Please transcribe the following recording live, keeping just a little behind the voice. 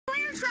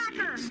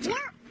tracker.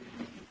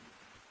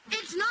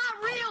 It's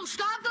not real.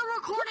 Stop the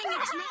recording.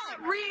 It's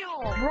not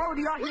real. Bro,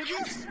 do y'all hear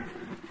this?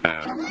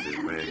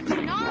 It's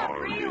not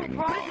real,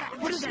 bro.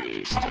 What is that?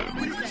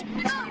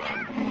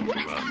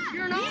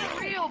 You're not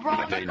real, bro.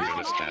 The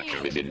dangerous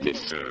hacker is in this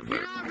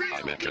server.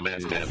 I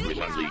recommend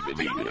everyone leave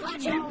immediately.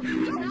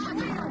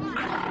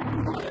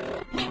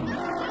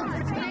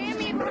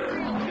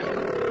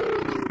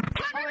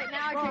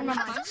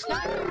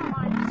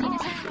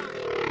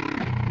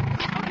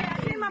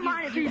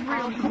 If he's real,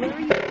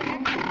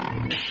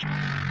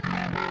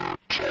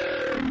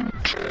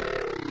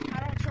 I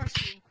don't trust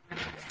you.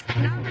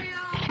 Not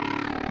real.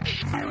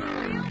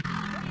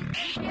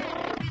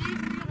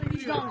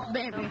 He's gone,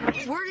 baby.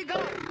 Where'd he go?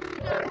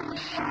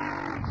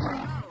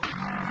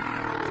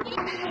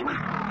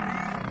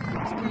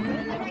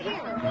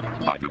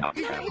 I do not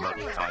have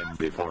much time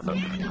before the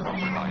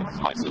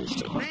my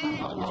system. I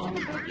long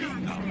for you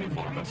now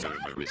before the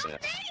server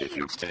resets. If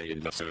you stay in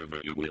the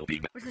server, you will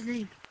be. What's his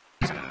name?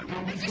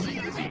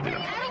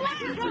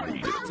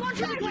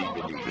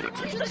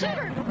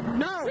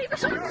 No. Leave the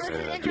server.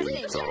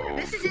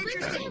 This is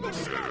interesting.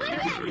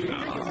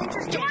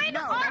 Join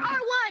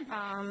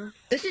R1.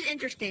 This is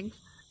interesting.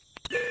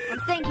 I'm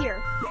staying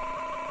here.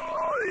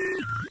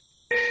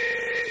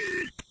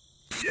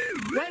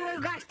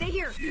 Wait, guys, stay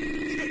here.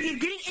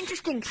 It's getting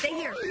interesting. Stay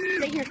here.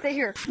 Stay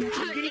here. It's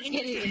getting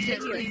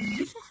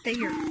interesting. Stay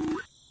here.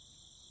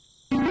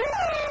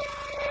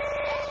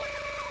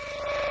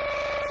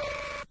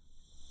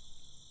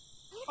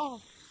 Oh,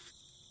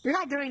 you're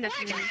not doing this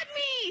to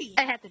me.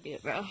 I have to do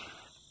it, bro.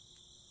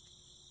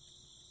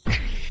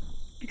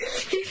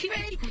 He's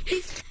fake.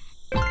 He's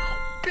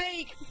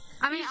fake.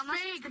 I mean,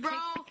 he's fake, bro.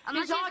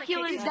 His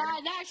Oculus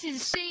died. That's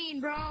insane,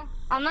 bro.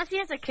 Unless he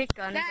has a kick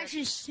gun. That's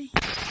insane.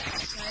 That's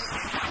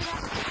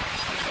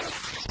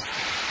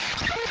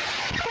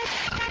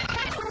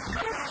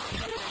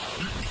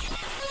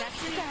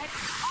it.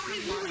 Oh,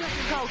 he's moving like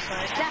a ghost.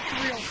 That's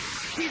real.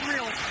 He's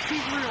real.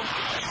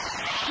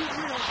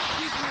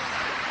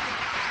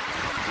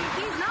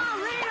 He's not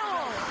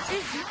real.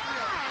 He's not.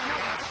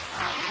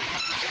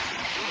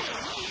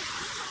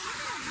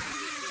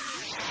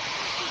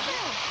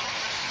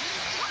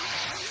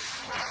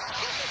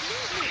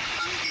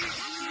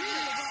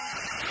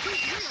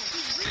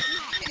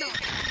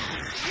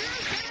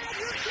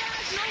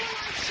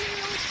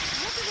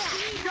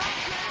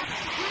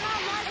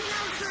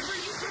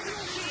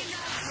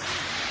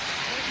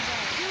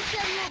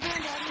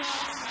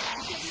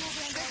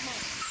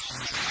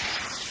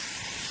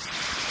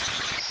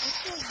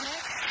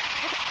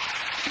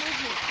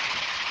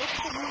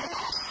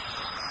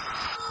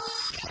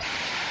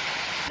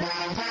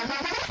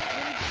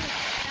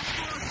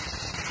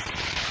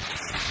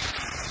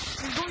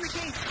 He's going to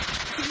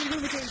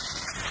cage.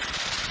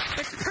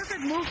 It's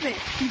perfect movement.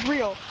 He's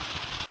real.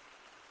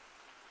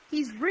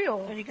 He's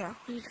real. There you go.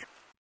 He's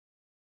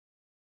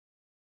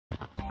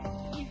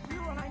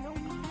real, and I know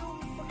he's real.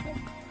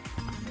 Fucking...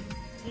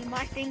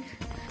 My thing.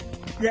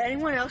 Did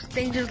anyone else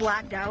thing just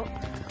lagged out?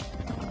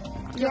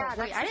 Yeah,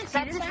 wait, I didn't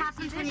see this. This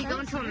happens when you go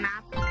into a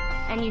map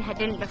and you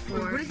didn't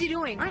before. What is he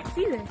doing? I didn't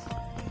see this.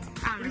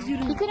 I don't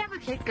know. He could have a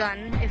kick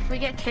gun. If we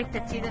get kicked,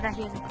 it's either that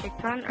he has a kick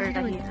gun or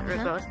that he's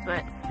a ghost,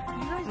 but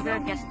I'm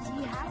gonna guess it's...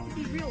 He has to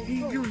be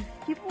real.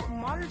 People,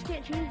 modders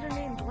can't change their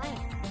name blank.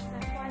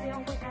 That's why they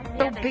always have to...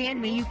 Don't ban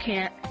me, you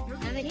can't.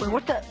 Wait,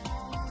 what the...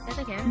 Yes,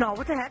 I can. No,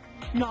 what the heck?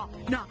 No.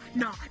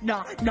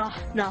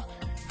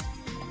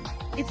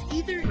 It's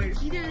either they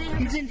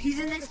have... He's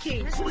in this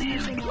cage. No. Oh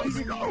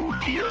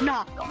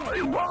my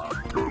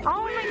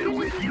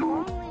goodness, it's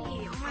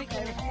lonely. Oh my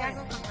goodness, you gotta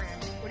go for him.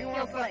 What do you want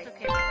to play? It's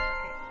okay.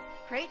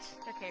 Crates?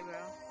 It's okay, bro.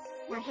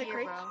 We're play here,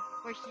 crates? bro.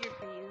 We're here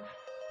for you.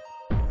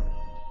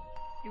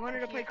 You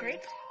wanted to play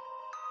crates?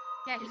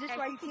 Yeah, Is this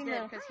why you came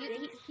to...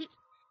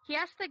 He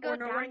has to go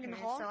down in the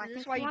hall? so I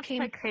think why he you wants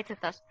came to play crates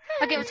with us.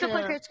 Okay, let's go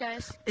play crates,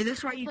 guys. Is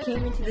this why you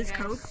came into this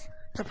code?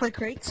 To play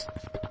crates?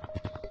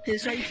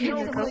 Is this why you came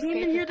into the code? He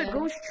came in here to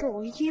ghost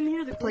troll. He came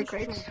here to play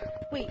crates.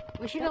 Wait,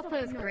 we should go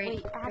play with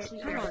crates.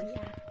 Actually, hold on.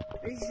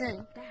 What are you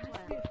saying?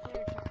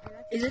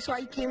 Is this why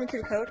you came into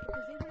the code?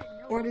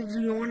 Or did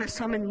you want to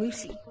summon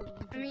Lucy?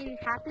 I mean,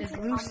 happens Is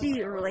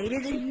Lucy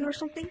related to you or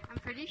something? I'm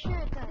pretty sure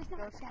it's a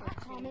ghost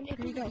code. If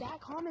it was that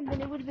common,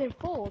 then it would have been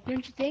full,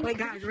 don't you think? Wait,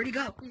 guys, where'd he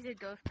go? He's a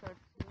ghost code.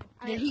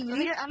 Did he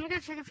leave? I'm gonna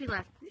check if he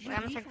left. Wait,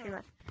 I'm gonna check if he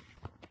left.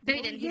 No,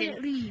 he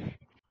didn't. leave. I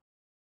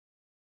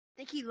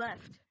think he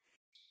left.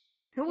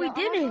 No, He he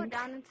didn't. Go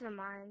down into the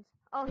mines.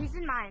 Oh, he's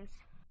in mines.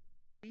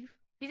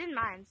 He's in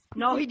mines.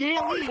 No, he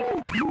didn't leave.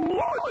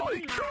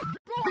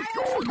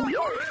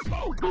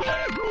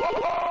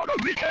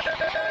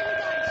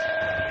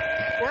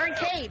 We're in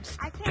caves.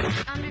 I can't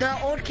understand.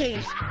 The old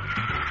caves.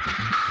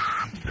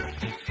 Yo,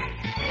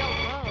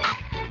 whoa.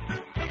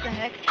 What the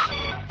heck?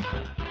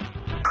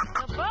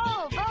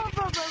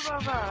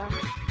 Bro.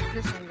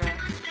 Listen, bro.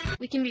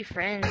 We can be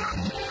friends.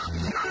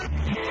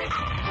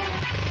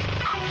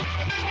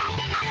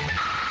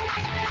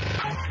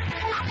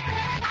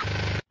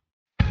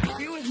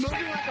 He was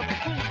moving like a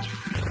pig.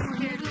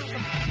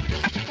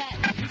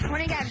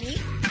 pointing at me?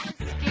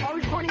 Oh,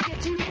 he's pointing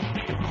at you?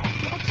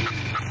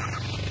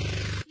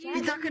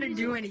 He's not gonna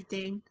do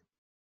anything.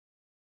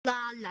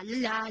 La la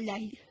la la.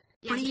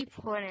 Yeah, he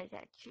pointed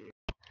at you.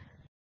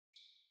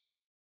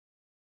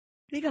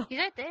 Where'd he go? He's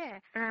right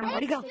there.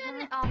 Where'd he go?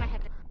 Oh, my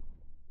head.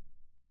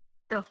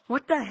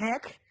 What the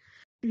heck?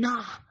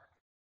 Nah.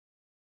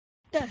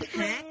 The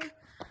heck?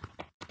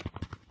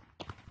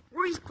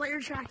 Where's player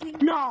tracking?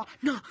 No.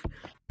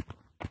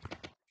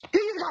 He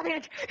just got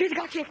kicked. He just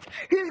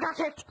got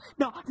kicked.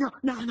 No.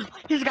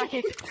 He just got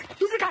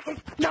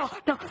kicked. No.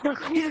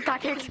 He just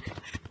got kicked.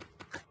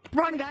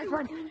 Run, guys,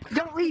 run.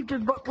 Don't leave,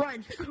 but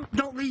run.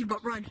 Don't leave,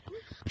 but run.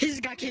 He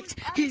just got kicked.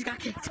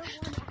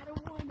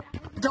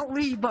 Don't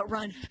leave, but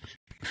run.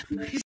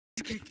 He's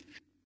kicked.